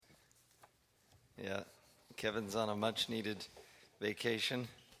Yeah, Kevin's on a much-needed vacation,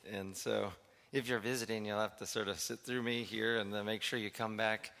 and so if you're visiting, you'll have to sort of sit through me here, and then make sure you come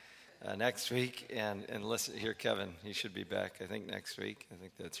back next week and listen. Hear Kevin. He should be back, I think, next week. I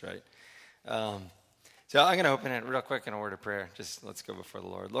think that's right. So I'm going to open it real quick in a word of prayer. Just let's go before the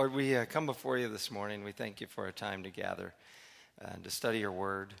Lord. Lord, we come before you this morning. We thank you for a time to gather and to study your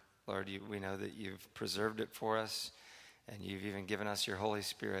word. Lord, we know that you've preserved it for us, and you've even given us your Holy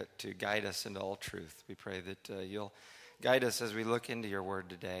Spirit to guide us into all truth. We pray that you'll guide us as we look into your word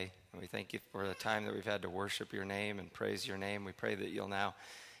today. And we thank you for the time that we've had to worship your name and praise your name. We pray that you'll now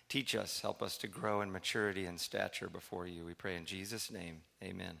teach us, help us to grow in maturity and stature before you. We pray in Jesus' name,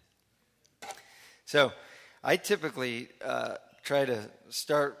 amen. So I typically try to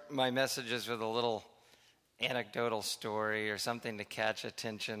start my messages with a little anecdotal story or something to catch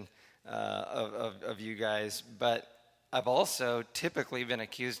attention of you guys, but I've also typically been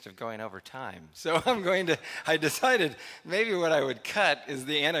accused of going over time. So I decided maybe what I would cut is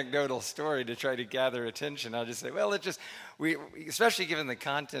the anecdotal story to try to gather attention. I'll just say, well, we especially given the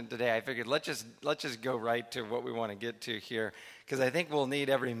content today, I figured let's just go right to what we want to get to here, because I think we'll need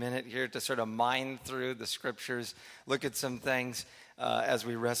every minute here to sort of mine through the scriptures, look at some things as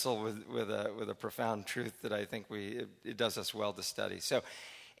we wrestle with a profound truth that I think it does us well to study. So.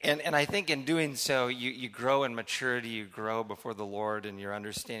 And I think in doing so, you grow in maturity, you grow before the Lord in your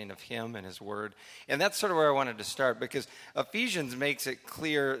understanding of Him and His Word. And that's sort of where I wanted to start, because Ephesians makes it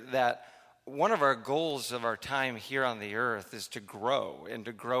clear that one of our goals of our time here on the earth is to grow, and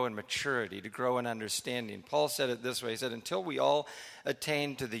to grow in maturity, to grow in understanding. Paul said it this way, he said, until we all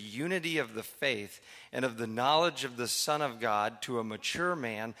attain to the unity of the faith and of the knowledge of the Son of God, to a mature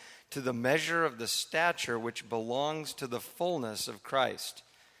man, to the measure of the stature which belongs to the fullness of Christ.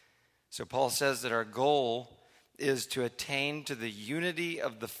 So Paul says that our goal is to attain to the unity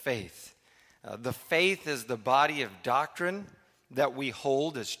of the faith. The faith is the body of doctrine that we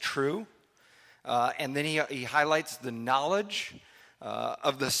hold as true. And then he highlights the knowledge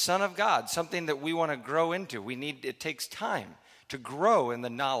of the Son of God, something that we want to grow into. It takes time to grow in the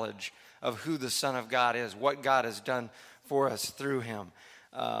knowledge of who the Son of God is, what God has done for us through him.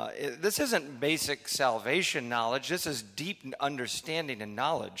 This isn't basic salvation knowledge. This is deep understanding and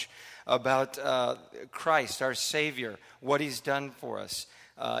knowledge about Christ, our Savior, what He's done for us.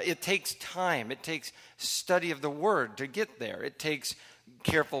 It takes time. It takes study of the Word to get there. It takes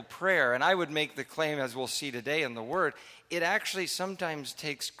careful prayer. And I would make the claim, as we'll see today in the Word, it actually sometimes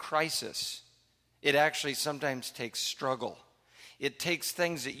takes crisis. It actually sometimes takes struggle. It takes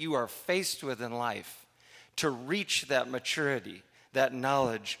things that you are faced with in life to reach that maturity, that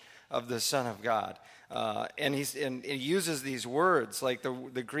knowledge of the Son of God. And he uses these words like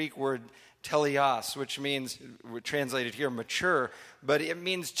the Greek word teleos, which means, translated here, mature, but it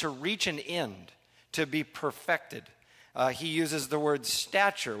means to reach an end, to be perfected. He uses the word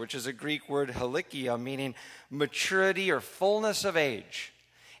stature, which is a Greek word helikia, meaning maturity or fullness of age.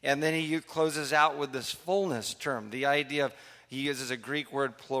 And then he closes out with this fullness term, the idea of, he uses a Greek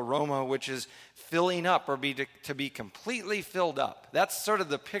word pleroma, which is filling up or to be completely filled up. That's sort of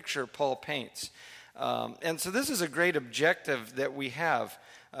the picture Paul paints. And so this is a great objective that we have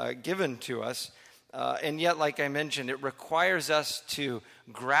given to us. And yet, like I mentioned, it requires us to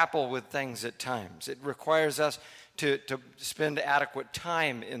grapple with things at times. It requires us to spend adequate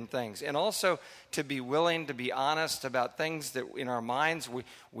time in things, and also to be willing to be honest about things that in our minds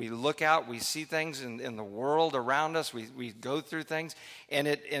we look out, we see things in the world around us, we go through things, and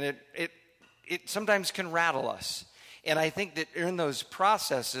it sometimes can rattle us. And I think that in those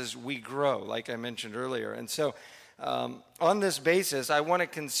processes we grow, like I mentioned earlier. And so on this basis, I want to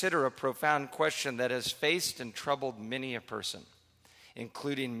consider a profound question that has faced and troubled many a person,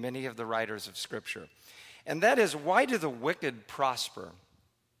 including many of the writers of Scripture. And that is, why do the wicked prosper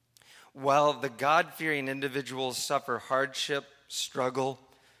while the God-fearing individuals suffer hardship, struggle,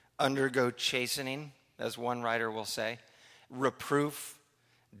 undergo chastening, as one writer will say, reproof,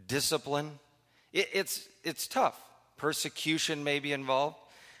 discipline? It's tough. Persecution may be involved.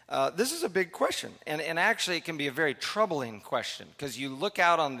 This is a big question, and actually it can be a very troubling question, because you look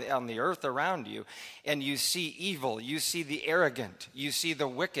out on the earth around you and you see evil, you see the arrogant, you see the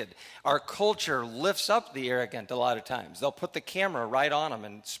wicked. Our culture lifts up the arrogant a lot of times. They'll put the camera right on them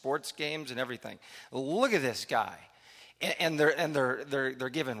in sports games and everything. Look at this guy. And they're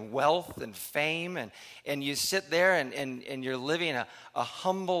given wealth and fame, and you sit there and you're living a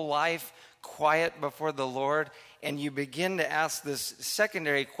humble life, quiet before the Lord, and you begin to ask this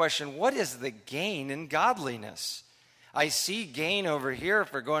secondary question: what is the gain in godliness? I see gain over here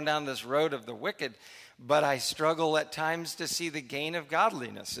for going down this road of the wicked, but I struggle at times to see the gain of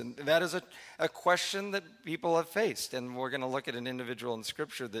godliness. And that is a question that people have faced. And we're going to look at an individual in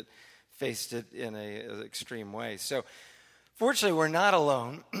Scripture that faced it in an extreme way. So fortunately, we're not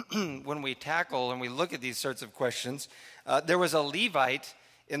alone when we tackle and we look at these sorts of questions. There was a Levite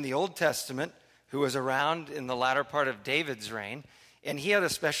in the Old Testament who was around in the latter part of David's reign, and he had a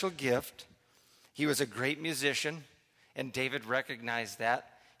special gift. He was a great musician, and David recognized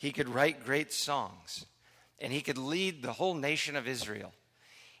that. He could write great songs, and he could lead the whole nation of Israel.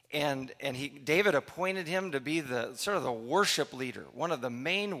 And David appointed him to be the sort of the worship leader, one of the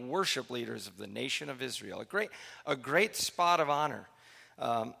main worship leaders of the nation of Israel. A great spot of honor.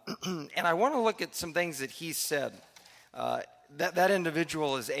 And I want to look at some things that he said. That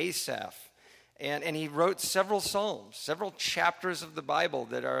individual is Asaph. And he wrote several psalms, several chapters of the Bible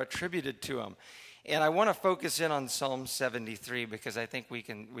that are attributed to him. And I want to focus in on Psalm 73 because I think we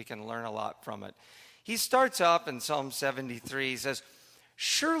can learn a lot from it. He starts off in Psalm 73. He says,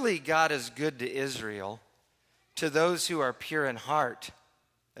 "Surely God is good to Israel, to those who are pure in heart!"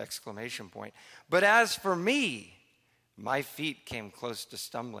 Exclamation point. "But as for me, my feet came close to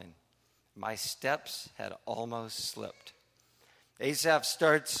stumbling. My steps had almost slipped." Asaph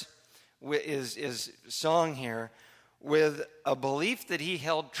starts with his song here with a belief that he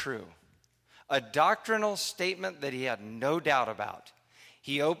held true, a doctrinal statement that he had no doubt about.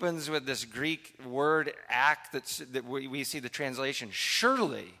 He opens with this Greek word "ak" that we see the translation,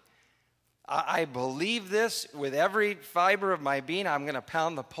 surely. I believe this with every fiber of my being. I'm going to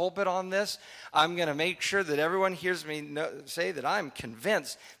pound the pulpit on this. I'm going to make sure that everyone hears me say that I'm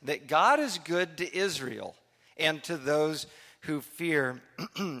convinced that God is good to Israel and to those who fear,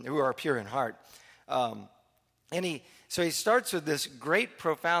 who are pure in heart. So he starts with this great,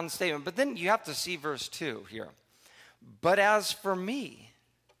 profound statement. But then you have to see verse 2 here. "But as for me,"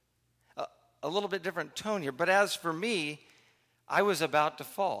 a little bit different tone here. "But as for me, I was about to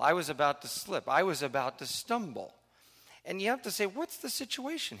fall. I was about to slip. I was about to stumble." And you have to say, what's the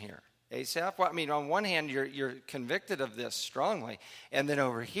situation here, Asaph? Well, I mean, on one hand, you're convicted of this strongly, and then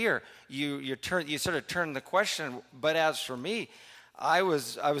over here, you sort of turn the question. But as for me, I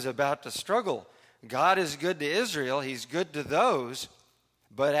was about to struggle. God is good to Israel. He's good to those.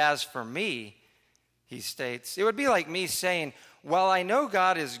 But as for me, he states, it would be like me saying, "Well, I know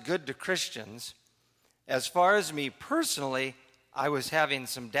God is good to Christians. As far as me personally, I was having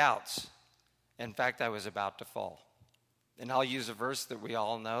some doubts. In fact, I was about to fall." And I'll use a verse that we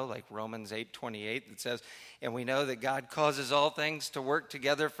all know, like Romans 8:28, that says, "And we know that God causes all things to work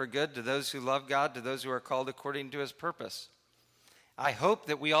together for good to those who love God, to those who are called according to his purpose." I hope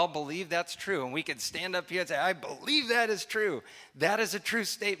that we all believe that's true, and we can stand up here and say, "I believe that is true." That is a true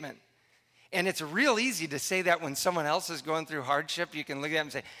statement. And it's real easy to say that when someone else is going through hardship. You can look at them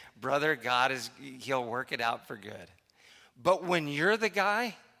and say, "Brother, he'll work it out for good." But when you're the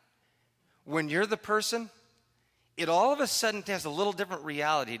guy, when you're the person, it all of a sudden has a little different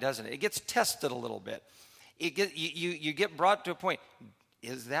reality, doesn't it? It gets tested a little bit. You get brought to a point.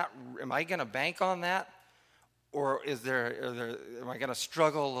 Am I going to bank on that? Or am I going to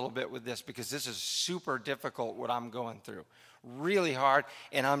struggle a little bit with this because this is super difficult what I'm going through? Really hard,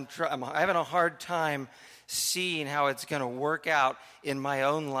 and I'm having a hard time seeing how it's going to work out in my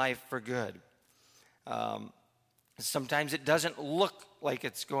own life for good. Sometimes it doesn't look like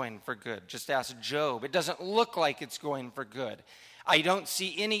it's going for good. Just ask Job. It doesn't look like it's going for good. I don't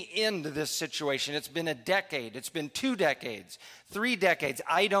see any end to this situation. It's been a decade. It's been 2 decades, 3 decades.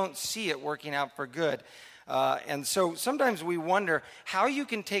 I don't see it working out for good. And so sometimes we wonder how you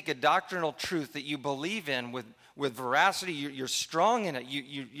can take a doctrinal truth that you believe in with veracity. You're strong in it.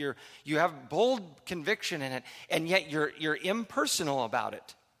 You have bold conviction in it, and yet you're impersonal about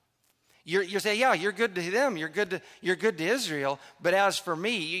it. You say, "Yeah, you're good to them. You're good to Israel. But as for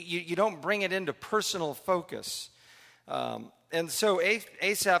me, you don't bring it into personal focus." And so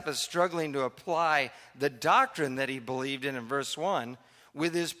Asaph is struggling to apply the doctrine that he believed in verse 1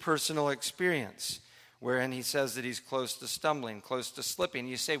 with his personal experience, wherein he says that he's close to stumbling, close to slipping.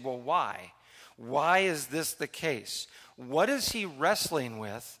 You say, well, why? Why is this the case? What is he wrestling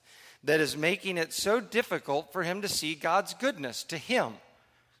with that is making it so difficult for him to see God's goodness to him?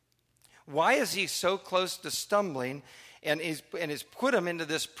 Why is he so close to stumbling and has put him into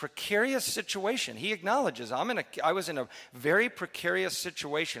this precarious situation? He acknowledges, I was in a very precarious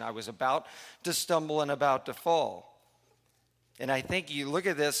situation. I was about to stumble and about to fall. And I think you look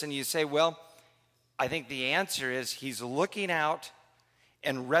at this and you say, well, I think the answer is he's looking out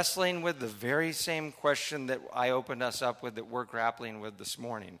and wrestling with the very same question that I opened us up with, that we're grappling with this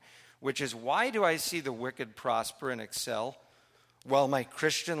morning, which is, why do I see the wicked prosper and excel While my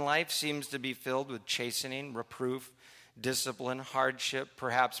Christian life seems to be filled with chastening, reproof, discipline, hardship,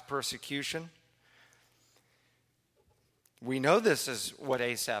 perhaps persecution. We know this is what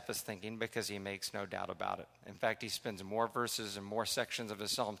Asaph is thinking because he makes no doubt about it. In fact, he spends more verses and more sections of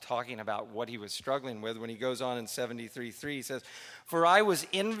his psalm talking about what he was struggling with. When he goes on in 73:3, he says, "For I was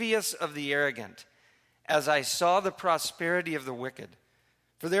envious of the arrogant as I saw the prosperity of the wicked.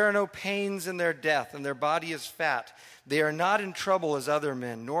 For there are no pains in their death, and their body is fat. They are not in trouble as other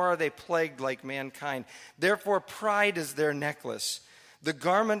men, nor are they plagued like mankind. Therefore pride is their necklace. The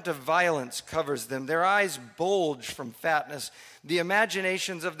garment of violence covers them. Their eyes bulge from fatness. The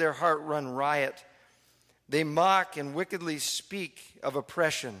imaginations of their heart run riot. They mock and wickedly speak of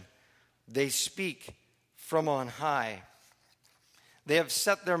oppression. They speak from on high. They have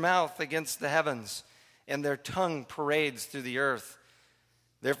set their mouth against the heavens, and their tongue parades through the earth.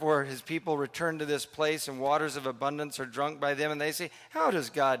 Therefore his people return to this place, and waters of abundance are drunk by them. And they say, how does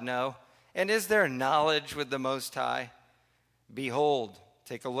God know? And is there knowledge with the Most High? Behold,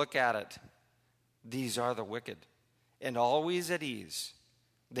 take a look at it. These are the wicked, and always at ease.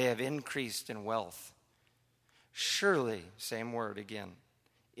 They have increased in wealth. Surely," same word again,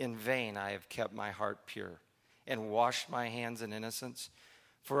 "in vain I have kept my heart pure and washed my hands in innocence,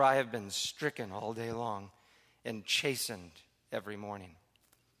 for I have been stricken all day long and chastened every morning."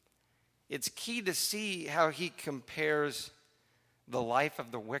 It's key to see how he compares the life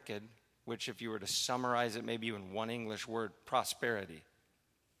of the wicked, which if you were to summarize it maybe in one English word, prosperity.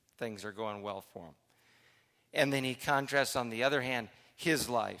 Things are going well for him. And then he contrasts, on the other hand, his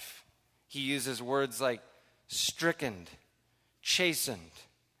life. He uses words like stricken, chastened.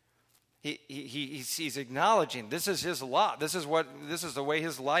 He's acknowledging this is his lot. This is the way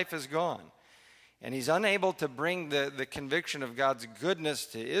his life has gone. And he's unable to bring the conviction of God's goodness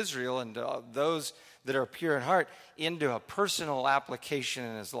to Israel and to those that are pure in heart into a personal application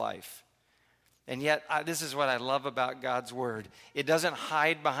in his life. And yet, this is what I love about God's word. It doesn't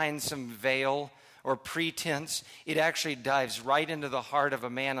hide behind some veil or pretense. It actually dives right into the heart of a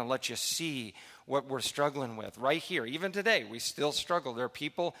man and lets you see what we're struggling with. Right here, even today, we still struggle. There are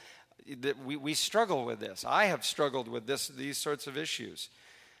people that we struggle with this. I have struggled with these sorts of issues.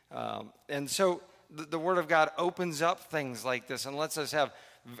 And so the Word of God opens up things like this and lets us have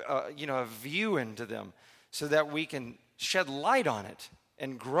a view into them so that we can shed light on it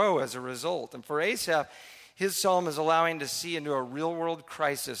and grow as a result. And for Asaph, his psalm is allowing to see into a real-world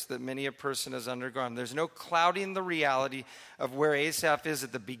crisis that many a person has undergone. There's no clouding the reality of where Asaph is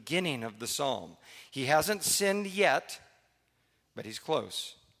at the beginning of the psalm. He hasn't sinned yet, but he's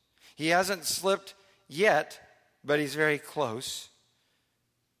close. He hasn't slipped yet, but he's very close.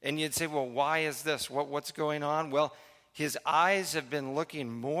 And you'd say, well, why is this? What's going on? Well, his eyes have been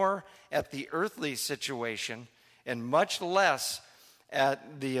looking more at the earthly situation and much less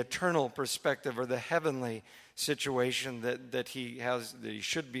at the eternal perspective or the heavenly situation that he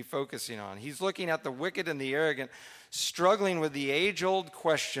should be focusing on. He's looking at the wicked and the arrogant, struggling with the age-old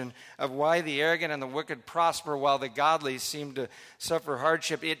question of why the arrogant and the wicked prosper while the godly seem to suffer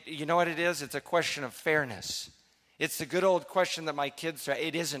hardship. You know what it is? It's a question of fairness. It's the good old question that my kids say,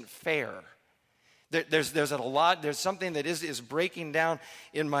 it isn't fair. There's something that is breaking down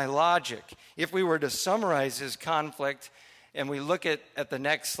in my logic. If we were to summarize his conflict, and we look at the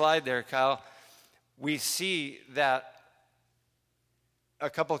next slide there, Kyle, we see that a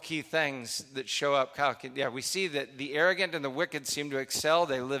couple key things that show up. Kyle, we see that the arrogant and the wicked seem to excel.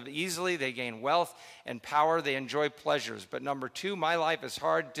 They live easily. They gain wealth and power. They enjoy pleasures. But number two, my life is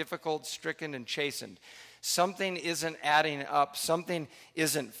hard, difficult, stricken, and chastened. Something isn't adding up. Something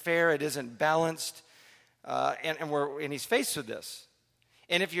isn't fair. It isn't balanced. And he's faced with this.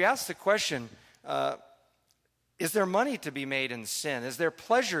 And if you ask the question, is there money to be made in sin? Is there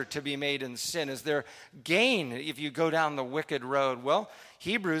pleasure to be made in sin? Is there gain if you go down the wicked road? Well,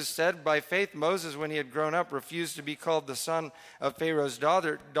 Hebrews said, by faith Moses, when he had grown up, refused to be called the son of Pharaoh's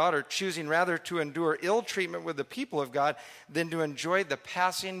daughter, choosing rather to endure ill treatment with the people of God than to enjoy the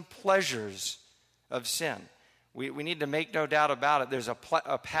passing pleasures of sin. We need to make no doubt about it. There's a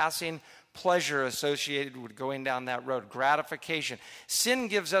passing pleasure associated with going down that road, gratification. Sin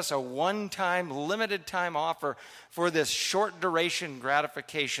gives us a one-time, limited-time offer for this short duration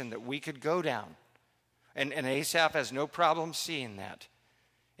gratification that we could go down. And Asaph has no problem seeing that.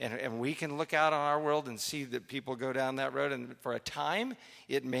 And we can look out on our world and see that people go down that road, and for a time,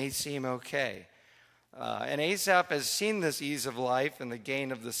 it may seem okay. And Asaph has seen this ease of life and the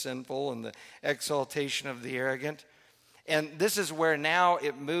gain of the sinful and the exaltation of the arrogant. And this is where now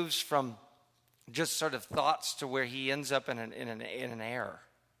it moves from just sort of thoughts to where he ends up in an error.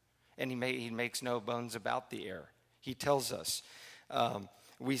 And he makes no bones about the error. He tells us,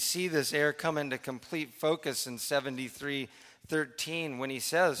 We see this error come into complete focus in 73:13 when he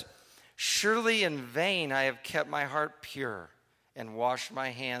says, "Surely in vain I have kept my heart pure and washed my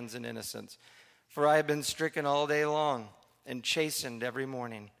hands in innocence, for I have been stricken all day long and chastened every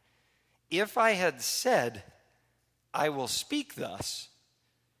morning. If I had said, I will speak thus,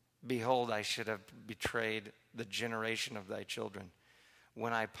 behold, I should have betrayed the generation of thy children.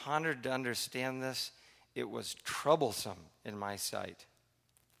 When I pondered to understand this, it was troublesome in my sight."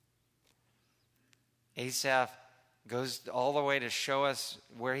 Asaph goes all the way to show us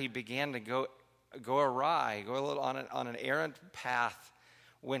where he began to go awry, go a little on an errant path,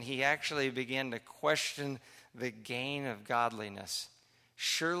 when he actually began to question the gain of godliness.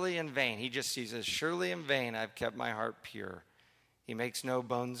 Surely in vain, he says, surely in vain I've kept my heart pure. He makes no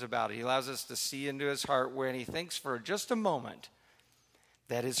bones about it. He allows us to see into his heart where he thinks for just a moment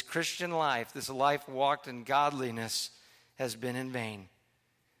that his Christian life, this life walked in godliness, has been in vain.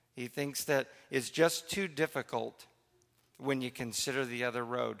 He thinks that it's just too difficult when you consider the other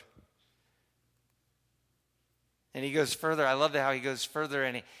road. And he goes further. I love how he goes further,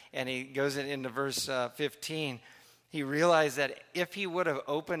 and he goes into verse 15. He realized that if he would have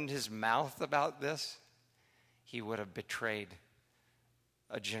opened his mouth about this, he would have betrayed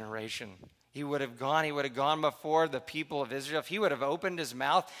a generation. He would have gone before the people of Israel. If he would have opened his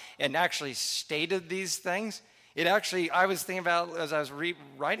mouth and actually stated these things, I was thinking about as I was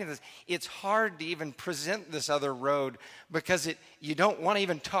writing this, it's hard to even present this other road because you don't want to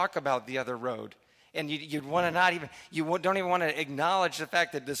even talk about the other road. And you'd want to don't even want to acknowledge the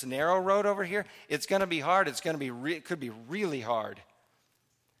fact that this narrow road over here, it's going to be hard. It could be really hard.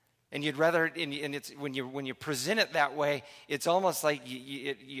 And you'd rather, and it's when you present it that way, it's almost like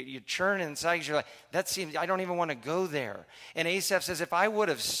you churn inside. You're like, I don't even want to go there. And Asaph says, if I would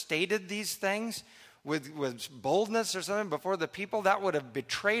have stated these things with boldness or something before the people, that would have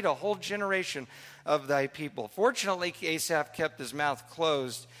betrayed a whole generation of thy people. Fortunately, Asaph kept his mouth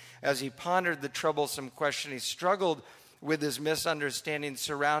closed as he pondered the troublesome question. He struggled with his misunderstanding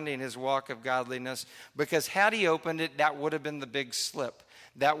surrounding his walk of godliness, because had he opened it, that would have been the big slip.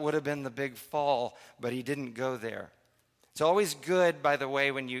 That would have been the big fall, but he didn't go there. It's always good, by the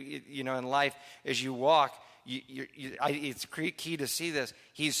way, when you in life, as you walk, it's key to see this.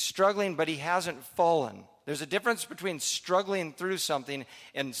 He's struggling, but he hasn't fallen. There's a difference between struggling through something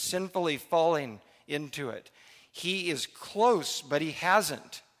and sinfully falling into it. He is close, but he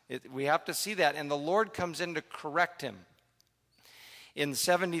hasn't. We have to see that, and the Lord comes in to correct him. In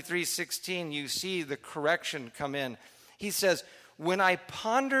 73:16, you see the correction come in. He says, "When I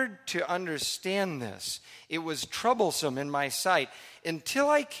pondered to understand this, it was troublesome in my sight. Until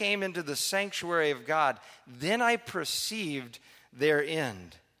I came into the sanctuary of God, then I perceived their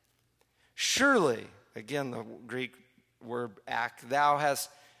end. Surely," again the Greek word "ak,"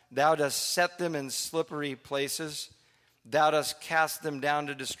 thou dost set them in slippery places. Thou dost cast them down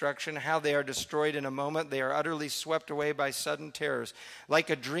to destruction. How they are destroyed in a moment. They are utterly swept away by sudden terrors. Like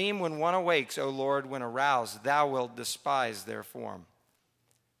a dream when one awakes, O Lord, when aroused, thou wilt despise their form.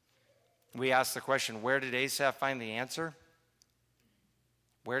 We ask the question, where did Asaph find the answer?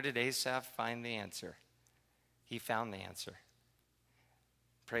 Where did Asaph find the answer? He found the answer.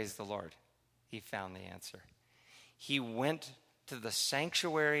 Praise the Lord. He found the answer. He went to the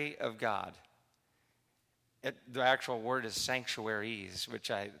sanctuary of God. The actual word is sanctuaries, which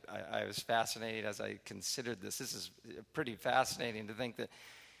I was fascinated as I considered this. This is pretty fascinating to think that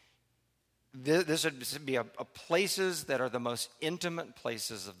this would be a places that are the most intimate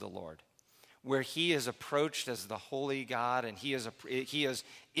places of the Lord, where he is approached as the holy God, and he is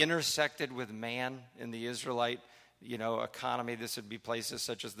intersected with man in the Israelite economy. This would be places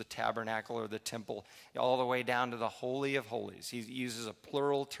such as the tabernacle or the temple, all the way down to the Holy of Holies. He uses a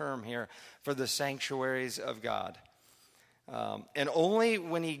plural term here for the sanctuaries of God. And only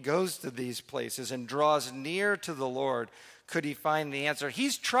when he goes to these places and draws near to the Lord could he find the answer.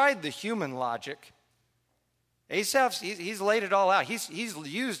 He's tried the human logic. Asaph, he's laid it all out. He's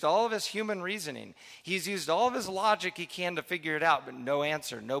used all of his human reasoning. He's used all of his logic he can to figure it out, but no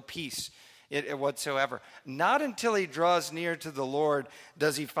answer, no peace whatsoever. Not until he draws near to the Lord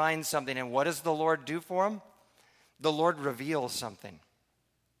does he find something. And what does the Lord do for him? The Lord reveals something.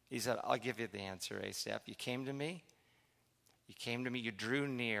 He said, I'll give you the answer, Asaph. You came to me, you drew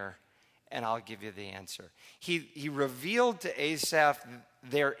near, and I'll give you the answer. He revealed to Asaph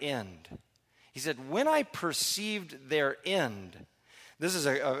their end. He said, when I perceived their end, this is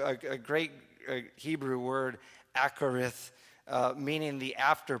a great Hebrew word, akarith, meaning the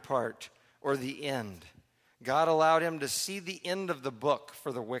after part or the end. God allowed him to see the end of the book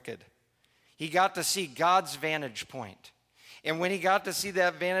for the wicked. He got to see God's vantage point. And when he got to see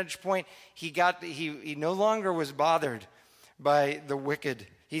that vantage point, he no longer was bothered by the wicked.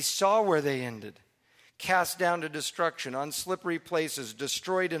 He saw where they ended. Cast down to destruction, on slippery places,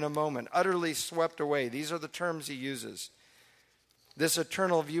 destroyed in a moment, utterly swept away. These are the terms he uses. This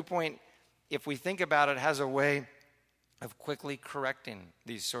eternal viewpoint, if we think about it, has a way of quickly correcting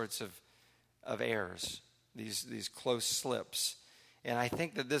these sorts of errors, these close slips. And I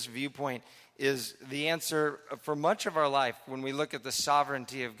think that this viewpoint is the answer for much of our life when we look at the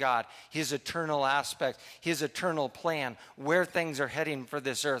sovereignty of God, his eternal aspect, his eternal plan, where things are heading for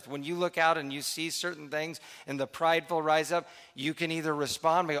this earth. When you look out and you see certain things and the prideful rise up, you can either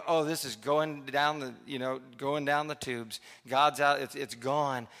respond by, oh, this is going down the tubes. God's out, it's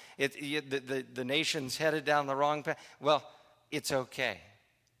gone. The nation's headed down the wrong path. Well, it's okay.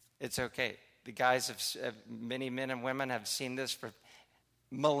 It's okay. The guys many men and women have seen this for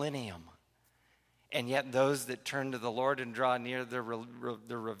millennium. And yet those that turn to the Lord and draw near the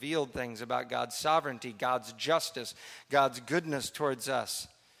revealed things about God's sovereignty, God's justice, God's goodness towards us.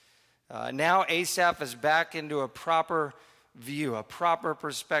 Now Asaph is back into a proper view, a proper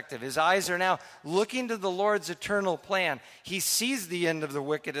perspective. His eyes are now looking to the Lord's eternal plan. He sees the end of the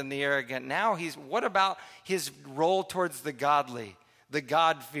wicked and the arrogant. Now what about his role towards the godly, the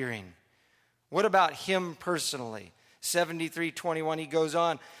God-fearing? What about him personally? 73:21, he goes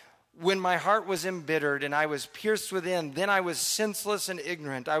on, when my heart was embittered and I was pierced within, then I was senseless and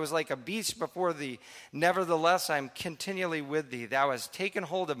ignorant. I was like a beast before thee. Nevertheless, I am continually with thee. Thou hast taken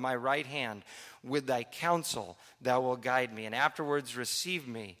hold of my right hand. With thy counsel thou wilt guide me, and afterwards receive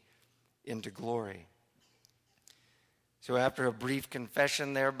me into glory. So after a brief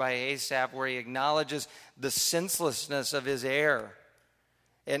confession there by Asaph, where he acknowledges the senselessness of his error,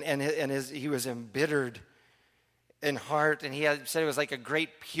 and he was embittered in heart, and he had said it was like a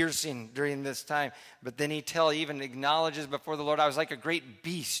great piercing during this time. But then he even acknowledges before the Lord, I was like a great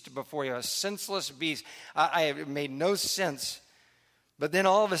beast before you, a senseless beast. It made no sense. But then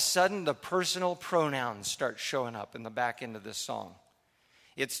all of a sudden, the personal pronouns start showing up in the back end of this song.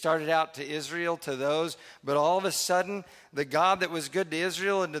 It started out to Israel, to those, but all of a sudden, the God that was good to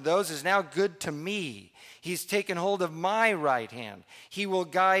Israel and to those is now good to me. He's taken hold of my right hand. He will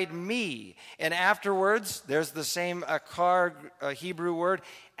guide me. And afterwards, there's the same akar Hebrew word.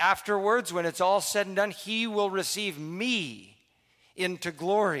 Afterwards, when it's all said and done, he will receive me into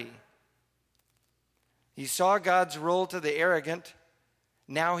glory. He saw God's role to the arrogant.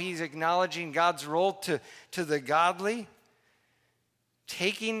 Now he's acknowledging God's role to the godly.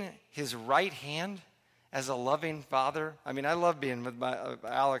 Taking his right hand as a loving father. I mean, I love being with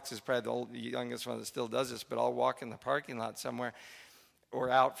Alex is probably the youngest one that still does this, but I'll walk in the parking lot somewhere or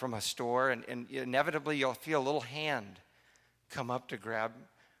out from a store, and inevitably you'll feel a little hand come up to grab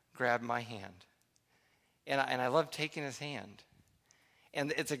my hand. And I love taking his hand.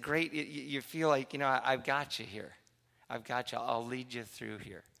 And it's a great, you feel like, I've got you here. I've got you. I'll lead you through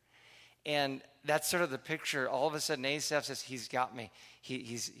here. And that's sort of the picture. All of a sudden, Asaph says, he's got me.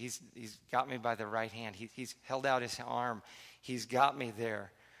 He's got me by the right hand. He's held out his arm. He's got me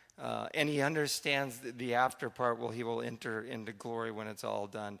there. And he understands the after part. Well, he will enter into glory when it's all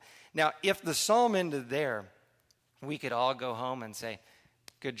done. Now, if the psalm ended there, we could all go home and say,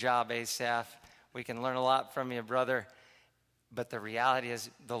 good job, Asaph. We can learn a lot from you, brother. But the reality is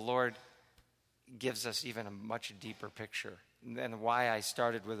the Lord gives us even a much deeper picture. And why I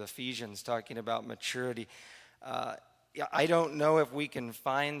started with Ephesians talking about maturity. I don't know if we can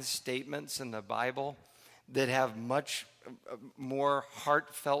find statements in the Bible that have much more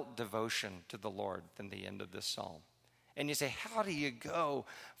heartfelt devotion to the Lord than the end of this psalm. And you say, how do you go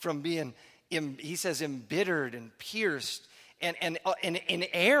from being, he says, embittered and pierced and in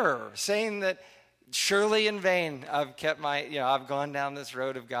error, saying that surely in vain I've kept I've gone down this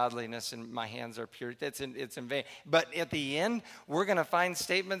road of godliness and my hands are pure. It's in vain. But at the end, we're going to find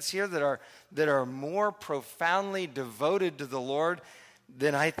statements here that are more profoundly devoted to the Lord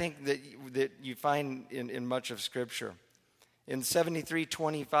than I think that you find in much of Scripture. In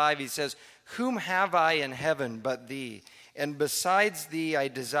 73:25, he says, whom have I in heaven but thee? And besides thee I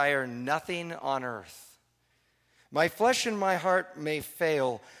desire nothing on earth. My flesh and my heart may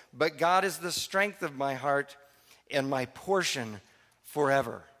fail, but God is the strength of my heart and my portion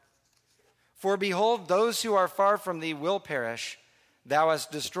forever. For behold, those who are far from thee will perish. Thou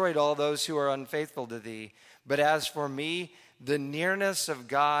hast destroyed all those who are unfaithful to thee. But as for me, the nearness of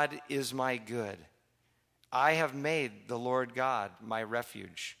God is my good. I have made the Lord God my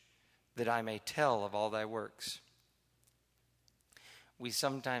refuge, that I may tell of all thy works. We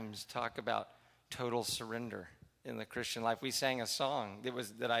sometimes talk about total surrender in the Christian life. We sang a song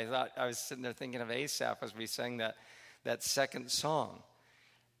that I thought, I was sitting there thinking of Asaph as we sang that second song.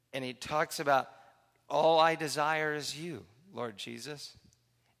 And he talks about, all I desire is you, Lord Jesus.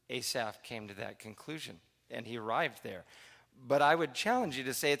 Asaph came to that conclusion, and he arrived there. But I would challenge you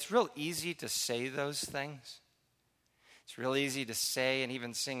to say it's real easy to say those things. It's real easy to say and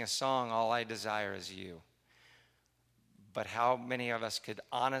even sing a song, all I desire is you. But how many of us could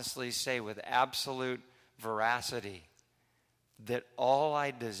honestly say with absolute veracity that all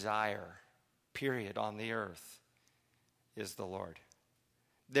I desire, period, on the earth is the Lord?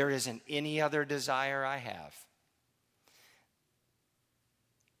 There isn't any other desire I have.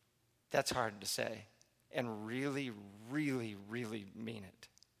 That's hard to say and really, really, really mean it.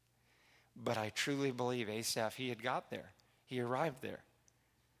 But I truly believe Asaph, he had got there. He arrived there.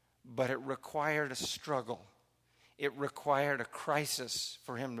 But it required a struggle. It required a crisis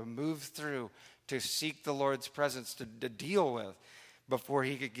for him to move through, to seek the Lord's presence, to deal with before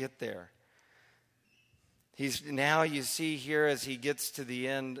he could get there. He's now, you see here as he gets to the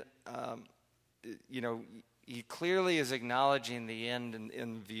end, he clearly is acknowledging the end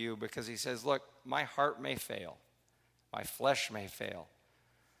in view, because he says, look, my heart may fail, my flesh may fail,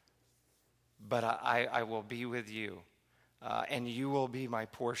 but I will be with you, and you will be my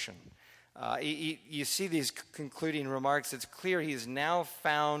portion. You see these concluding remarks. It's clear he's now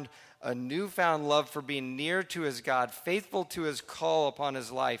found a newfound love for being near to his God, faithful to his call upon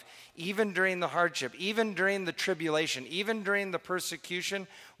his life, even during the hardship, even during the tribulation, even during the persecution,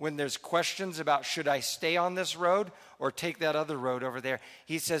 when there's questions about should I stay on this road or take that other road over there.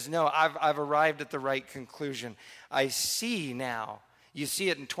 He says, no, I've arrived at the right conclusion. I see now. You see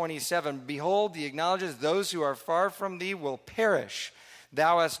it in 27. Behold, he acknowledges those who are far from thee will perish.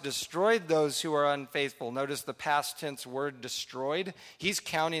 Thou hast destroyed those who are unfaithful. Notice the past tense word destroyed. He's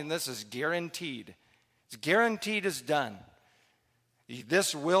counting this as guaranteed. It's guaranteed as done.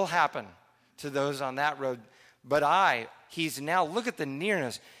 This will happen to those on that road. But he's now, look at the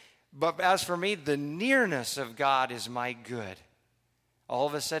nearness. But as for me, the nearness of God is my good. All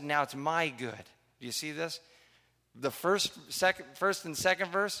of a sudden now it's my good. Do you see this? The first and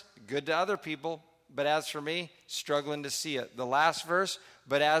second verse, good to other people. But as for me, struggling to see it. The last verse,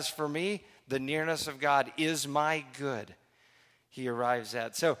 but as for me, the nearness of God is my good, he arrives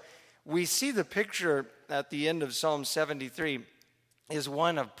at. So we see the picture at the end of Psalm 73 is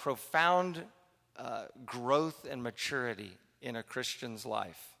one of profound growth and maturity in a Christian's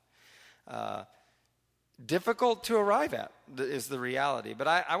life. Difficult to arrive at is the reality. But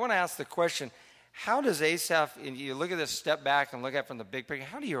I want to ask the question, how does Asaph, and you look at this, step back and look at it from the big picture,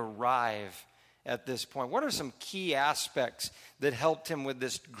 how do you arrive at this point? What are some key aspects that helped him with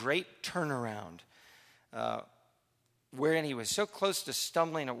this great turnaround, wherein he was so close to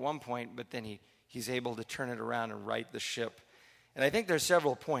stumbling at one point, but then he's able to turn it around and right the ship? And I think there's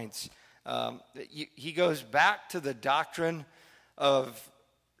several points. He goes back to the doctrine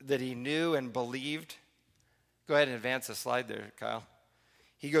that he knew and believed. Go ahead and advance the slide there, Kyle.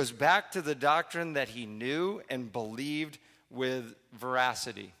 He goes back to the doctrine that he knew and believed with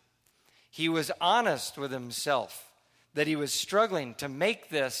veracity. He was honest with himself that he was struggling to make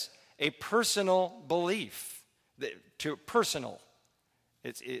this a personal belief. Personal.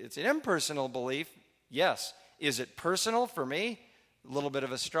 It's an impersonal belief, yes. Is it personal for me? A little bit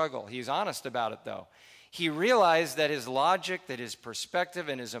of a struggle. He's honest about it, though. He realized that his logic, that his perspective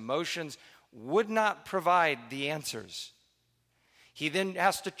and his emotions would not provide the answers. He then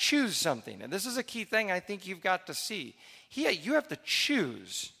has to choose something. And this is a key thing I think you've got to see. You have to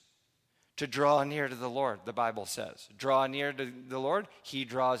choose to draw near to the Lord, the Bible says. Draw near to the Lord, he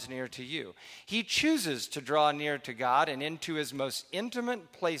draws near to you. He chooses to draw near to God and into his most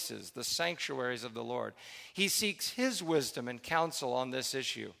intimate places, the sanctuaries of the Lord. He seeks his wisdom and counsel on this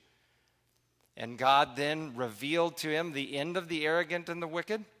issue. And God then revealed to him the end of the arrogant and the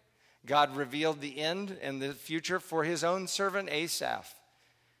wicked. God revealed the end and the future for his own servant Asaph.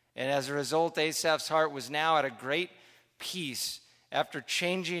 And as a result, Asaph's heart was now at a great peace after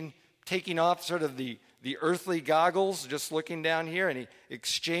taking off sort of the earthly goggles, just looking down here, and he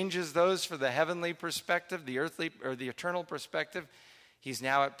exchanges those for the heavenly perspective, the earthly or the eternal perspective. He's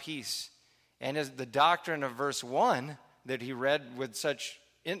now at peace. And as the doctrine of verse 1 that he read with such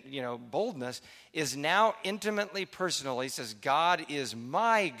boldness is now intimately personal. He says, God is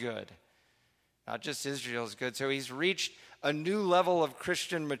my good, not just Israel's good. So he's reached a new level of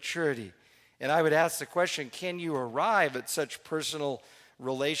Christian maturity. And I would ask the question, can you arrive at such personal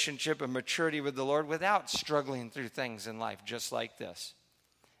relationship and maturity with the Lord without struggling through things in life just like this?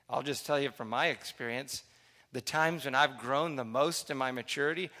 I'll just tell you from my experience, the times when I've grown the most in my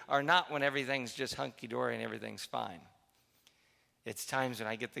maturity are not when everything's just hunky-dory and everything's fine. It's times when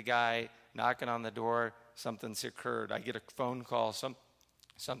I get the guy knocking on the door something's occurred. I get a phone call,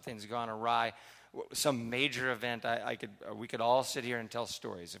 something's gone awry, some major event. We could all sit here and tell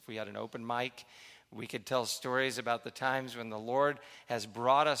stories. If we had an open mic, we could tell stories about the times when the Lord has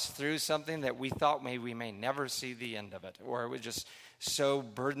brought us through something that we thought we may never see the end of it, or it was just so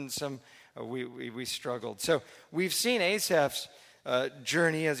burdensome, we struggled. So we've seen Asaph's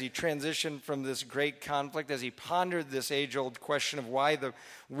journey as he transitioned from this great conflict, as he pondered this age-old question of why the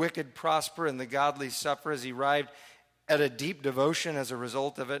wicked prosper and the godly suffer, as he arrived at a deep devotion as a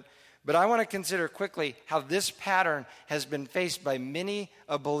result of it. But I want to consider quickly how this pattern has been faced by many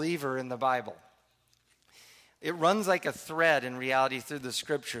a believer in the Bible. It runs like a thread in reality through the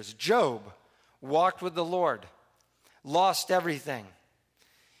scriptures. Job walked with the Lord, lost everything.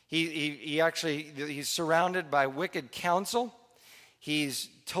 He's surrounded by wicked counsel. He's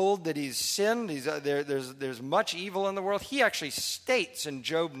told that he's sinned. There's much evil in the world. He actually states in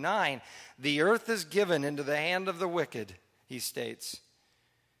Job 9, the earth is given into the hand of the wicked, he states.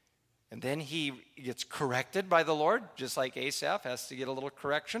 And then he gets corrected by the Lord, just like Asaph has to get a little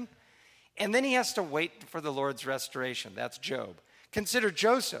correction. And then he has to wait for the Lord's restoration. That's Job. Consider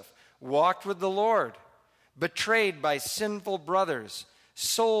Joseph, walked with the Lord, betrayed by sinful brothers,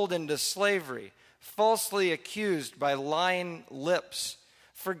 sold into slavery, falsely accused by lying lips,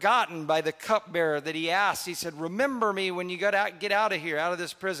 forgotten by the cupbearer that he asked. He said, remember me when you get out of here, out of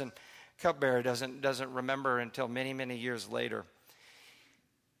this prison. Cupbearer doesn't remember until many, many years later.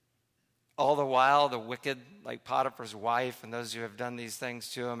 All the while, the wicked, like Potiphar's wife and those who have done these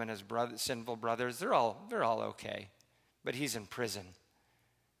things to him and his sinful brothers, they're all okay. But he's in prison.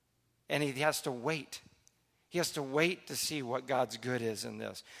 And he has to wait. He has to wait to see what God's good is in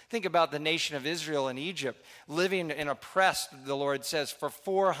this. Think about the nation of Israel and Egypt, living and oppressed, the Lord says, for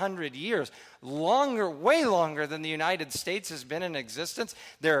 400 years. Way longer than the United States has been in existence.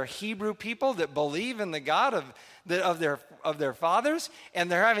 There are Hebrew people that believe in the God of their fathers, and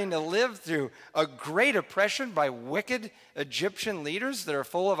they're having to live through a great oppression by wicked Egyptian leaders that are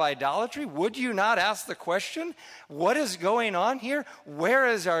full of idolatry. Would you not ask the question, what is going on here? Where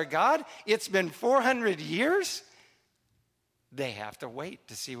is our God? It's been 400 years. They have to wait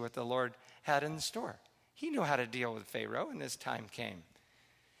to see what the Lord had in store. He knew how to deal with Pharaoh, and his time came.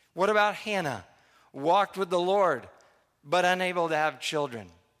 What about Hannah? Walked with the Lord, but unable to have children.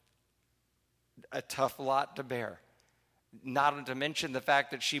 A tough lot to bear. Not to mention the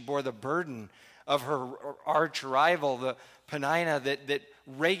fact that she bore the burden of her arch rival, the Peninnah, that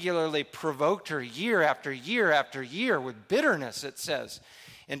regularly provoked her year after year after year with bitterness, it says,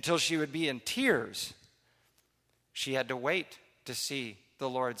 until she would be in tears. She had to wait to see the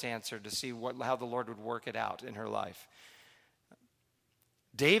Lord's answer, to see how the Lord would work it out in her life.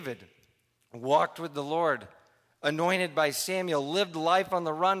 David walked with the Lord, anointed by Samuel, lived life on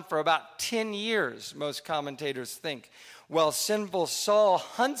the run for about 10 years, most commentators think, while sinful Saul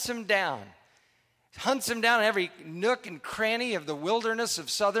hunts him down in every nook and cranny of the wilderness of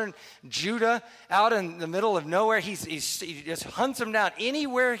southern Judah, out in the middle of nowhere. He just hunts him down.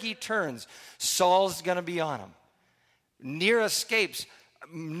 Anywhere he turns, Saul's going to be on him. Near escapes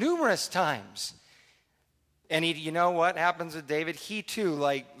numerous times. And you know what happens with David? He too,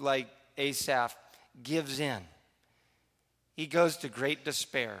 like Asaph, gives in. He goes to great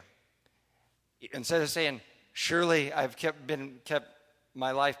despair. Instead of saying, surely I've kept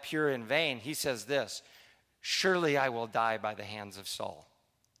my life pure in vain, he says this, surely I will die by the hands of Saul.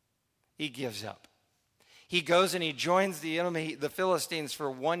 He gives up. He goes and he joins the enemy, the Philistines, for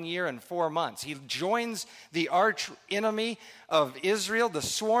 1 year and 4 months. He joins the arch enemy of Israel, the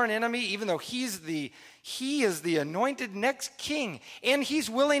sworn enemy, even though he is the anointed next king, and he's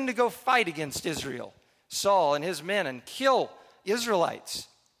willing to go fight against Israel, Saul and his men, and kill Israelites.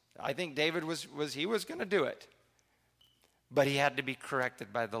 I think David was going to do it. But he had to be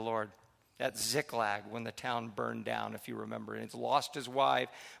corrected by the Lord. At Ziklag, when the town burned down, if you remember. And he's lost his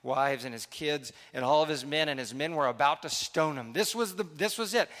wives and his kids and all of his men, and his men were about to stone him. This was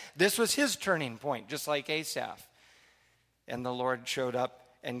it. This was his turning point, just like Asaph. And the Lord showed up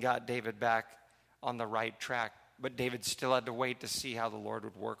and got David back on the right track. But David still had to wait to see how the Lord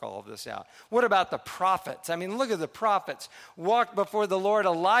would work all of this out. What about the prophets? I mean, look at the prophets. Walked before the Lord,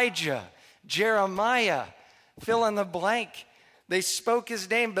 Elijah, Jeremiah, fill in the blank. They spoke his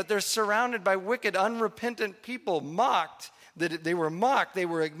name, but they're surrounded by wicked, unrepentant people, mocked. They were mocked. They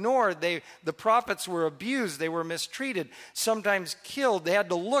were ignored. The prophets were abused. They were mistreated, sometimes killed. They had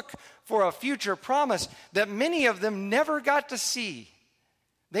to look for a future promise that many of them never got to see.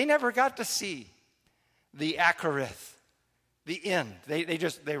 They never got to see the Acherith, the end.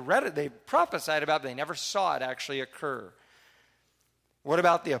 They read it. They prophesied about it. They never saw it actually occur. What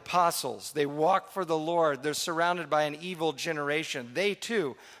about the apostles? They walk for the Lord. They're surrounded by an evil generation. They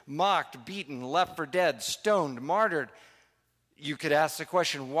too, mocked, beaten, left for dead, stoned, martyred. You could ask the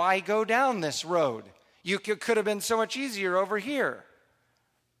question, why go down this road? You could have been so much easier over here.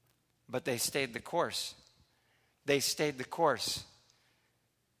 But they stayed the course. They stayed the course.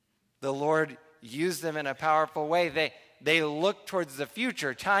 The Lord used them in a powerful way. They looked towards the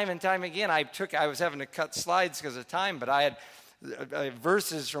future time and time again. I was having to cut slides because of time, but I had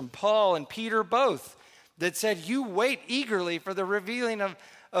verses from Paul and Peter both that said, you wait eagerly for the revealing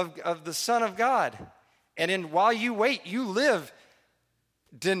of the Son of God. And while you wait, you live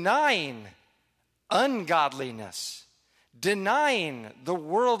denying ungodliness, denying the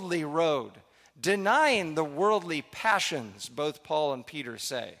worldly road, denying the worldly passions, both Paul and Peter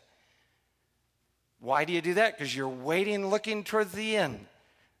say. Why do you do that? Because you're waiting, looking towards the end,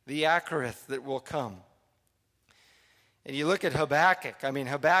 the Acherith that will come. And you look at Habakkuk.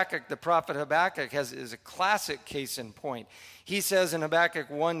 Habakkuk, the prophet Habakkuk, is a classic case in point. He says in Habakkuk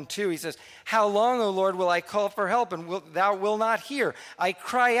 1:2, he says, how long, O Lord, will I call for help, and thou wilt not hear? I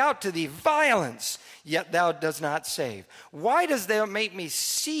cry out to thee violence, yet thou dost not save. Why dost thou make me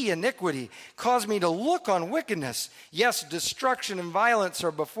see iniquity, cause me to look on wickedness? Yes, destruction and violence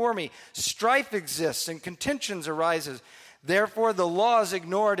are before me. Strife exists, and contentions arises. Therefore the law is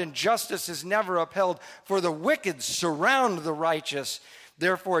ignored and justice is never upheld, for the wicked surround the righteous.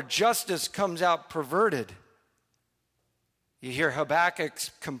 Therefore justice comes out perverted. You hear Habakkuk's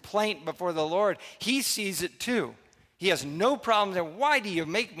complaint before the Lord. He sees it too. He has no problem saying, why do you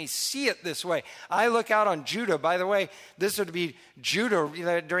make me see it this way? I look out on Judah. By the way, this would be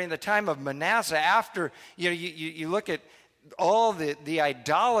Judah during the time of Manasseh. After you look at all the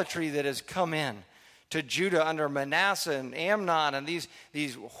idolatry that has come in to Judah under Manasseh and Amnon and these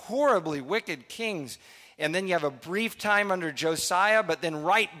horribly wicked kings. And then you have a brief time under Josiah, but then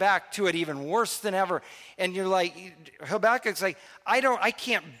right back to it even worse than ever. And you're like, Habakkuk's like, I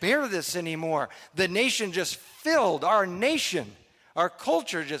can't bear this anymore. The nation just filled, our nation, our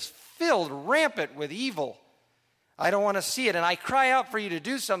culture just filled rampant with evil. I don't want to see it. And I cry out for you to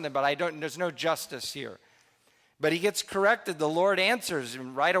do something, but there's no justice here. But he gets corrected. The Lord answers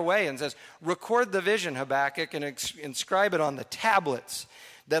him right away and says, record the vision, Habakkuk, and inscribe it on the tablets,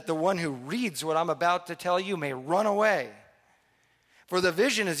 that the one who reads what I'm about to tell you may run away. For the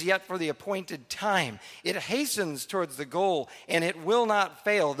vision is yet for the appointed time. It hastens towards the goal, and it will not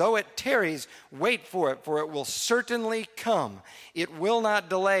fail. Though it tarries, wait for it will certainly come. It will not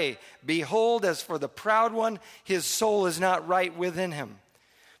delay. Behold, as for the proud one, his soul is not right within him.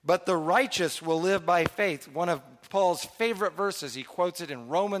 But the righteous will live by faith. One of Paul's favorite verses. He quotes it in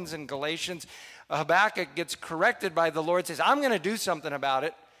Romans and Galatians. Habakkuk gets corrected by the Lord, says, I'm going to do something about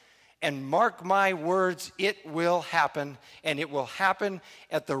it. And mark my words, it will happen. And it will happen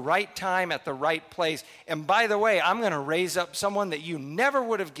at the right time, at the right place. And by the way, I'm going to raise up someone that you never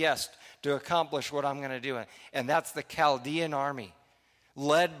would have guessed to accomplish what I'm going to do. And that's the Chaldean army,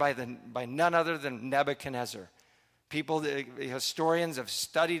 led by none other than Nebuchadnezzar. The historians have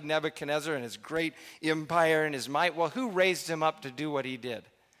studied Nebuchadnezzar and his great empire and his might. Well, who raised him up to do what he did?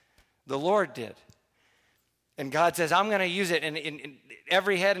 The Lord did. And God says, I'm going to use it. And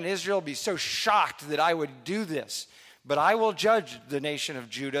every head in Israel will be so shocked that I would do this. But I will judge the nation of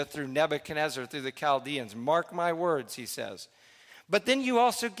Judah through Nebuchadnezzar, through the Chaldeans. Mark my words, he says. But then you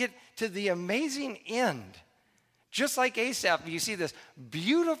also get to the amazing end. Just like Asaph, you see this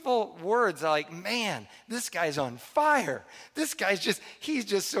beautiful words like, man, this guy's on fire. This guy's he's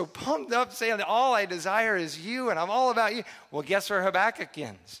just so pumped up saying that all I desire is you and I'm all about you. Well, guess where Habakkuk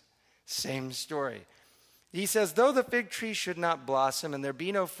ends? Same story. He says, though the fig tree should not blossom and there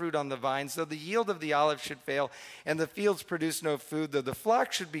be no fruit on the vines, though the yield of the olive should fail and the fields produce no food, though the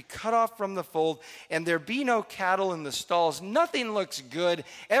flock should be cut off from the fold and there be no cattle in the stalls, nothing looks good.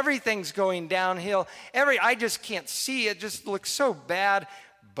 Everything's going downhill. I just can't see. It just looks so bad.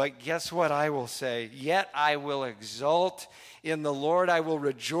 But guess what I will say? Yet I will exult in the Lord. I will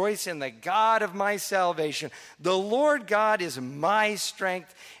rejoice in the God of my salvation. The Lord God is my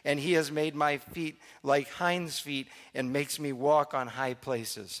strength, and he has made my feet like hinds' feet and makes me walk on high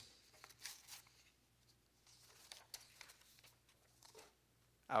places.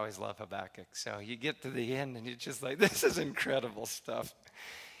 I always love Habakkuk. So you get to the end, and you're just like, this is incredible stuff.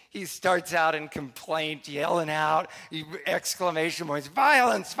 He starts out in complaint, yelling out, exclamation points,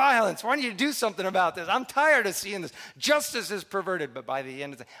 violence, violence. Why don't you do something about this? I'm tired of seeing this. Justice is perverted. But by the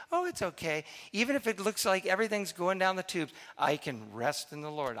end, it's like, oh, it's okay. Even if it looks like everything's going down the tubes, I can rest in the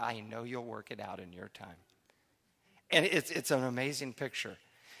Lord. I know you'll work it out in your time. And it's an amazing picture.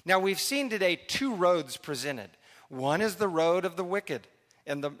 Now, we've seen today two roads presented. One is the road of the wicked,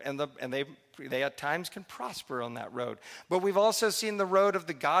 and they at times can prosper on that road. But we've also seen the road of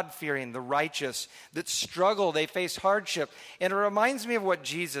the God-fearing, the righteous, that struggle, they face hardship. And it reminds me of what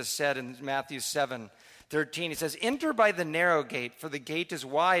Jesus said in Matthew 7:13. He says, "Enter by the narrow gate, for the gate is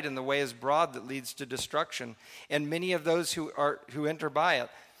wide and the way is broad that leads to destruction, and many of those who enter by it.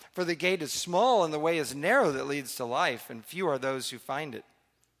 For the gate is small and the way is narrow that leads to life, and few are those who find it."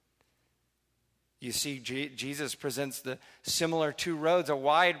 You see, Jesus presents the similar two roads, a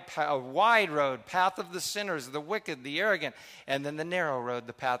wide road, path of the sinners, the wicked, the arrogant, and then the narrow road,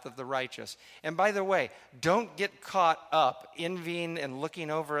 the path of the righteous. And by the way, don't get caught up envying and looking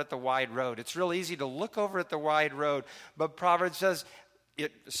over at the wide road. It's real easy to look over at the wide road, but Proverbs says,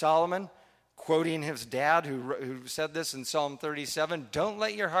 Solomon, quoting his dad who said this in Psalm 37, "Don't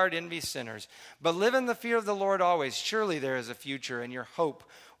let your heart envy sinners, but live in the fear of the Lord always. Surely there is a future, and your hope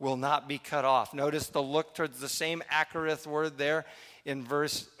will not be cut off." Notice the look towards the same akerith word there in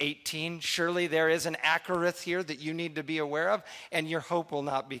verse 18. Surely there is an akerith here that you need to be aware of, and your hope will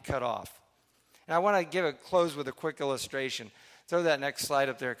not be cut off. And I want to close with a quick illustration. Throw that next slide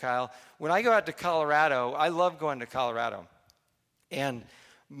up there, Kyle. When I go out to Colorado, I love going to Colorado. And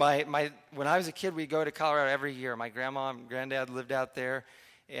when I was a kid, we'd go to Colorado every year. My grandma and granddad lived out there,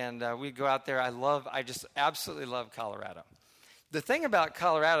 and we'd go out there. I just absolutely love Colorado. The thing about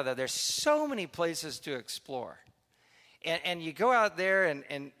Colorado, though, there's so many places to explore. And you go out there,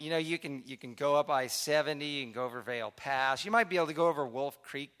 and you know, you can go up I-70 and go over Vail Pass. You might be able to go over Wolf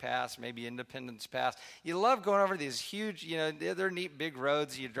Creek Pass, maybe Independence Pass. You love going over these huge, you know, they're neat big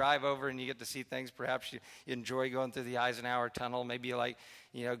roads. You drive over and you get to see things. Perhaps you enjoy going through the Eisenhower Tunnel. Maybe you like,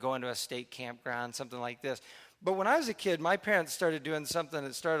 you know, going to a state campground, something like this. But when I was a kid, my parents started doing something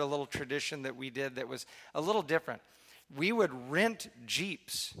that started a little tradition that we did that was a little different. We would rent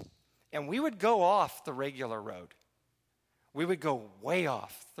Jeeps, and we would go off the regular road. We would go way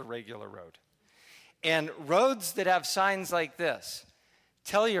off the regular road. And roads that have signs like this: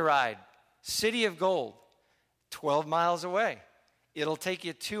 Telluride, City of Gold, 12 miles away. It'll take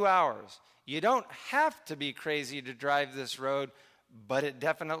you 2 hours. You don't have to be crazy to drive this road, but it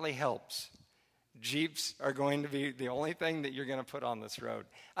definitely helps. Jeeps are going to be the only thing that you're going to put on this road.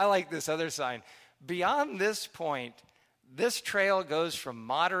 I like this other sign. Beyond this point, this trail goes from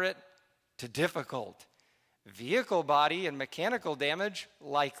moderate to difficult. Vehicle body and mechanical damage,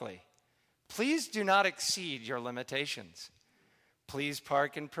 likely. Please do not exceed your limitations. Please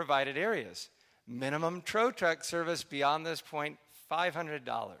park in provided areas. Minimum tow truck service beyond this point,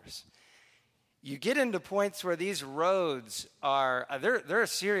 $500. You get into points where these roads are, they're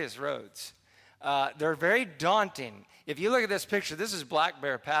serious roads. They're very daunting. If you look at this picture, this is Black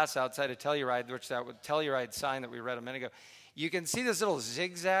Bear Pass outside of Telluride, which that Telluride sign that we read a minute ago. You can see this little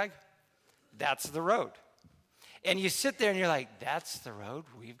zigzag. That's the road. And you sit there and you're like, that's the road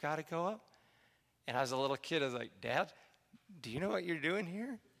we've got to go up? And as a little kid, I was like, Dad, do you know what you're doing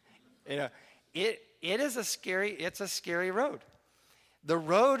here? You know, it's a scary road. The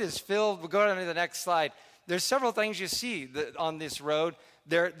road is filled. We'll go on to the next slide. There's several things you see on this road.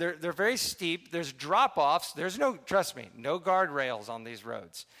 They're very steep. There's drop-offs. Trust me, no guardrails on these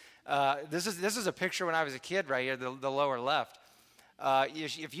roads. This is a picture when I was a kid right here, the lower left.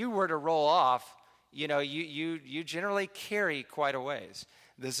 If you were to roll off, you know, you generally carry quite a ways.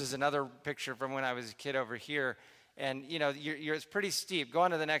 This is another picture from when I was a kid over here. And, you know, it's pretty steep. Go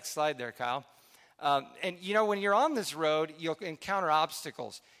on to the next slide there, Kyle. And, you know, when you're on this road, you'll encounter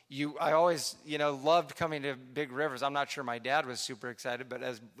obstacles. I always, you know, loved coming to big rivers. I'm not sure my dad was super excited, but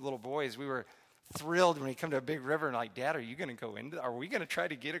as little boys, we were thrilled when we come to a big river and like, Dad, are we going to try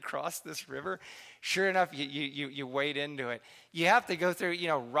to get across this river? Sure enough, you wade into it. You have to go through, you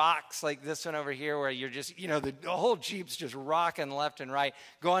know, rocks like this one over here where you're just, you know, the whole Jeep's just rocking left and right.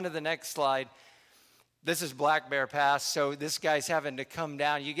 Go on to the next slide. This is Black Bear Pass, so this guy's having to come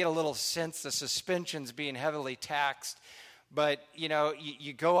down. You get a little sense the suspension's being heavily taxed. But, you know,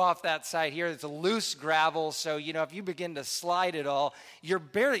 you go off that side here. It's a loose gravel, so, you know, if you begin to slide at all, you're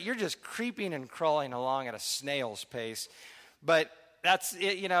just creeping and crawling along at a snail's pace. But that's,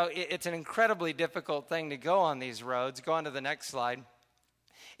 you know, it's an incredibly difficult thing to go on these roads. Go on to the next slide.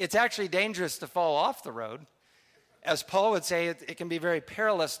 It's actually dangerous to fall off the road. As Paul would say, it can be very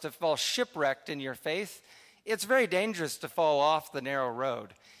perilous to fall shipwrecked in your faith. It's very dangerous to fall off the narrow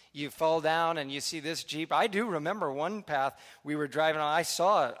road. You fall down and you see this Jeep. I do remember one path we were driving on. I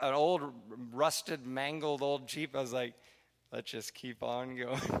saw an old, rusted, mangled old Jeep. I was like, let's just keep on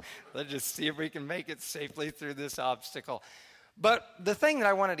going. Let's just see if we can make it safely through this obstacle. But the thing that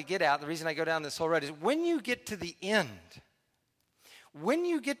I wanted to get at, the reason I go down this whole road, is when you get to the end, when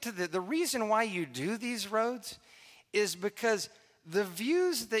you get to the reason why you do these roads is because the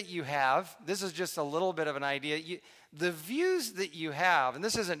views that you have, this is just a little bit of an idea, the views that you have, and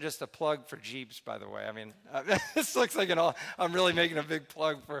this isn't just a plug for Jeeps, by the way. I mean, this looks like I'm really making a big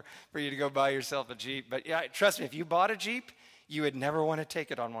plug for you to go buy yourself a Jeep. But yeah, trust me, if you bought a Jeep, you would never want to take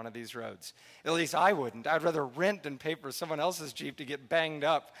it on one of these roads. At least I wouldn't. I'd rather rent and pay for someone else's Jeep to get banged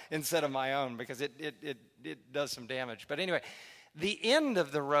up instead of my own, because it does some damage. But anyway, the end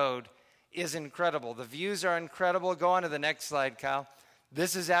of the road is incredible. The views are incredible. Go on to the next slide, Kyle.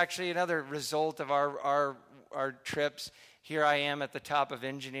 This is actually another result of our trips. Here I am at the top of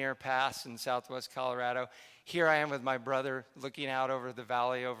Engineer Pass in southwest Colorado. Here I am with my brother looking out over the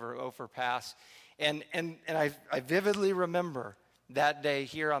valley over Ophir Pass. And I vividly remember that day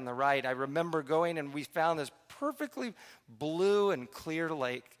here on the right. I remember going, and we found this perfectly blue and clear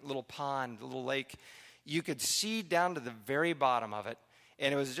lake, little pond, little lake. You could see down to the very bottom of it.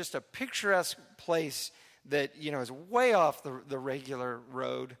 And it was just a picturesque place that, is way off the regular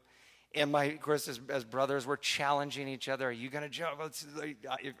road. And of course, as brothers, we're challenging each other. Are you going to jump?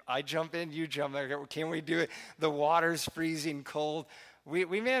 If I jump in, you jump. Can we do it? The water's freezing cold.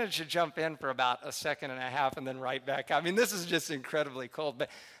 We managed to jump in for about a second and a half and then right back. I mean, this is just incredibly cold. But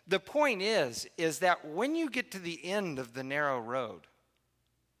the point is that when you get to the end of the narrow road,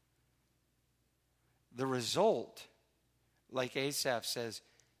 the result, like Asaph says,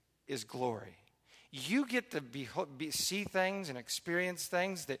 is glory. You get to see things and experience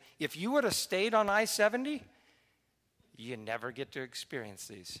things that if you would have stayed on I-70, you never get to experience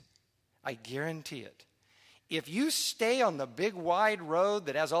these. I guarantee it. If you stay on the big wide road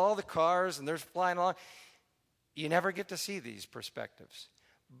that has all the cars and they're flying along, you never get to see these perspectives.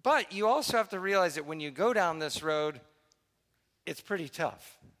 But you also have to realize that when you go down this road, it's pretty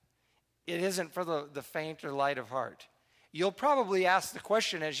tough. It isn't for the faint or light of heart. You'll probably ask the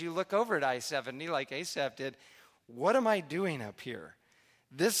question as you look over at I-70, like Asaph did, what am I doing up here?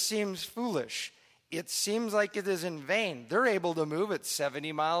 This seems foolish. It seems like it is in vain. They're able to move at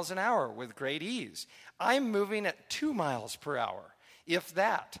 70 miles an hour with great ease. I'm moving at 2 miles per hour, if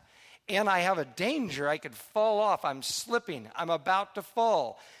that. And I have a danger I could fall off. I'm slipping. I'm about to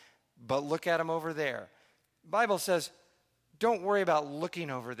fall. But look at them over there. The Bible says, don't worry about looking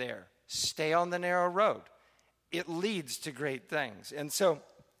over there. Stay on the narrow road. It leads to great things. And so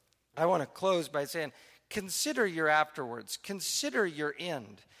I want to close by saying, consider your afterwards. Consider your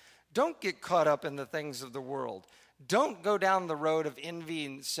end. Don't get caught up in the things of the world. Don't go down the road of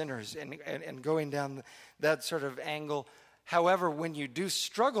envying sinners and going down that sort of angle. However, when you do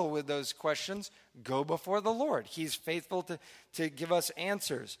struggle with those questions, go before the Lord. He's faithful to give us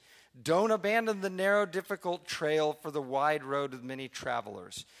answers. Don't abandon the narrow, difficult trail for the wide road of many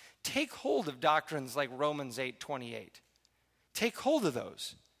travelers. Take hold of doctrines like Romans 8:28. Take hold of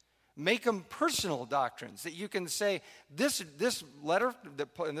those. Make them personal doctrines that you can say, this letter,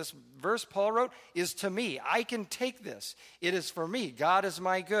 in this verse Paul wrote, is to me. I can take this. It is for me. God is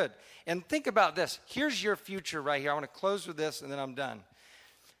my good. And think about this. Here's your future right here. I want to close with this, and then I'm done.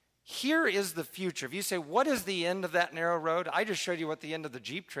 Here is the future. If you say, what is the end of that narrow road? I just showed you what the end of the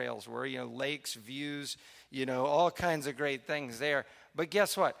Jeep trails were. Lakes, views, all kinds of great things there. But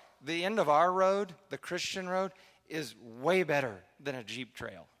guess what? The end of our road, the Christian road, is way better than a Jeep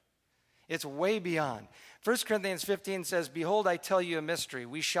trail. It's way beyond. 1 Corinthians 15 says, behold, I tell you a mystery.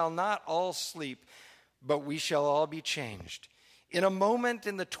 We shall not all sleep, but we shall all be changed. In a moment,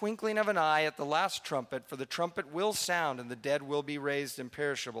 in the twinkling of an eye, at the last trumpet, for the trumpet will sound, and the dead will be raised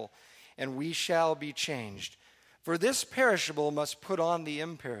imperishable, and we shall be changed. For this perishable must put on the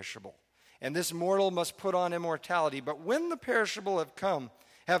imperishable, and this mortal must put on immortality. But when the perishable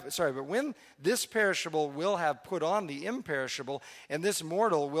but when this perishable will have put on the imperishable, and this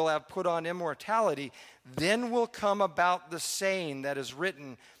mortal will have put on immortality, then will come about the saying that is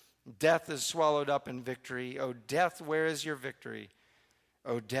written, death is swallowed up in victory. O death, where is your victory?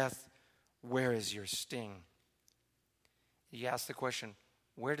 O death, where is your sting? You ask the question,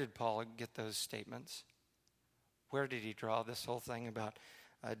 where did Paul get those statements? Where did he draw this whole thing about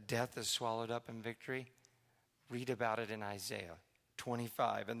death is swallowed up in victory? Read about it in Isaiah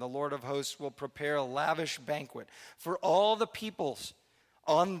 25. And the Lord of hosts will prepare a lavish banquet for all the peoples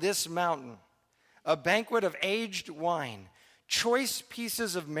on this mountain, a banquet of aged wine, choice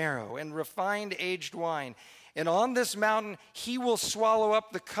pieces of marrow and refined aged wine. And on this mountain he will swallow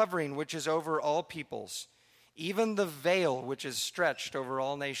up the covering which is over all peoples, even the veil which is stretched over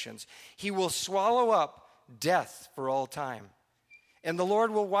all nations. He will swallow up death for all time. And the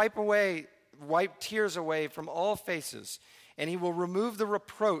Lord will wipe tears away from all faces, and he will remove the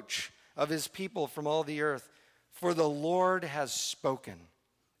reproach of his people from all the earth. For the Lord has spoken.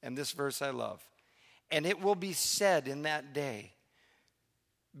 And this verse I love. And it will be said in that day,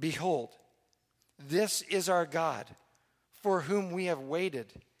 behold, this is our God, for whom we have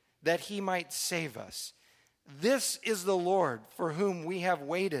waited, that he might save us. This is the Lord, for whom we have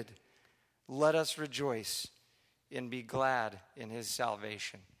waited. Let us rejoice and be glad in his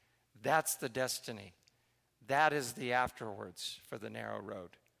salvation. That's the destiny. That is the afterwards for the narrow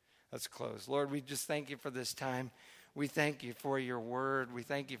road. Let's close. Lord, we just thank you for this time. We thank you for your word. We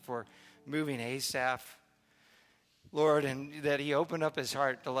thank you for moving Asaph, Lord, and that he opened up his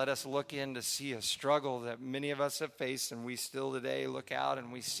heart to let us look in to see a struggle that many of us have faced, and we still today look out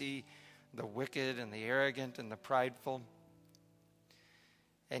and we see the wicked and the arrogant and the prideful.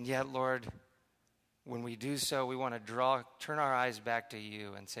 And yet, Lord, when we do so, we want to turn our eyes back to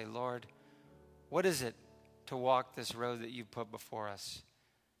you and say, Lord, what is it to walk this road that you put before us?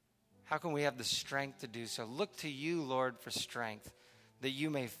 How can we have the strength to do so? Look to you, Lord, for strength, that you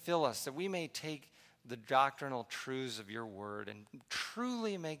may fill us, that we may take the doctrinal truths of your word and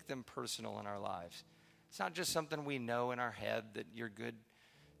truly make them personal in our lives. It's not just something we know in our head that you're good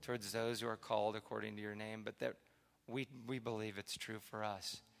towards those who are called according to your name, but that we believe it's true for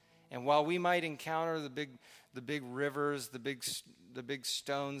us. And while we might encounter the big rivers, the big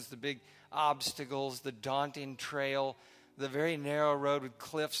stones, the big obstacles, the daunting trail, the very narrow road with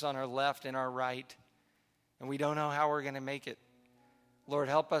cliffs on our left and our right, and we don't know how we're going to make it, Lord,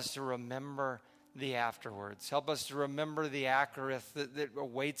 help us to remember the afterwards. Help us to remember the Akerith that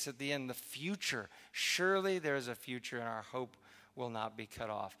awaits at the end, the future. Surely there is a future, and our hope will not be cut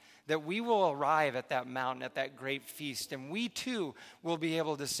off. That we will arrive at that mountain, at that great feast, and we too will be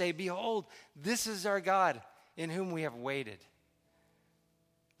able to say, behold, this is our God in whom we have waited.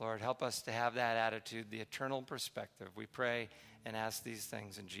 Lord, help us to have that attitude, the eternal perspective. We pray and ask these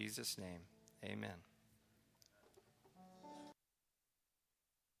things in Jesus' name. Amen.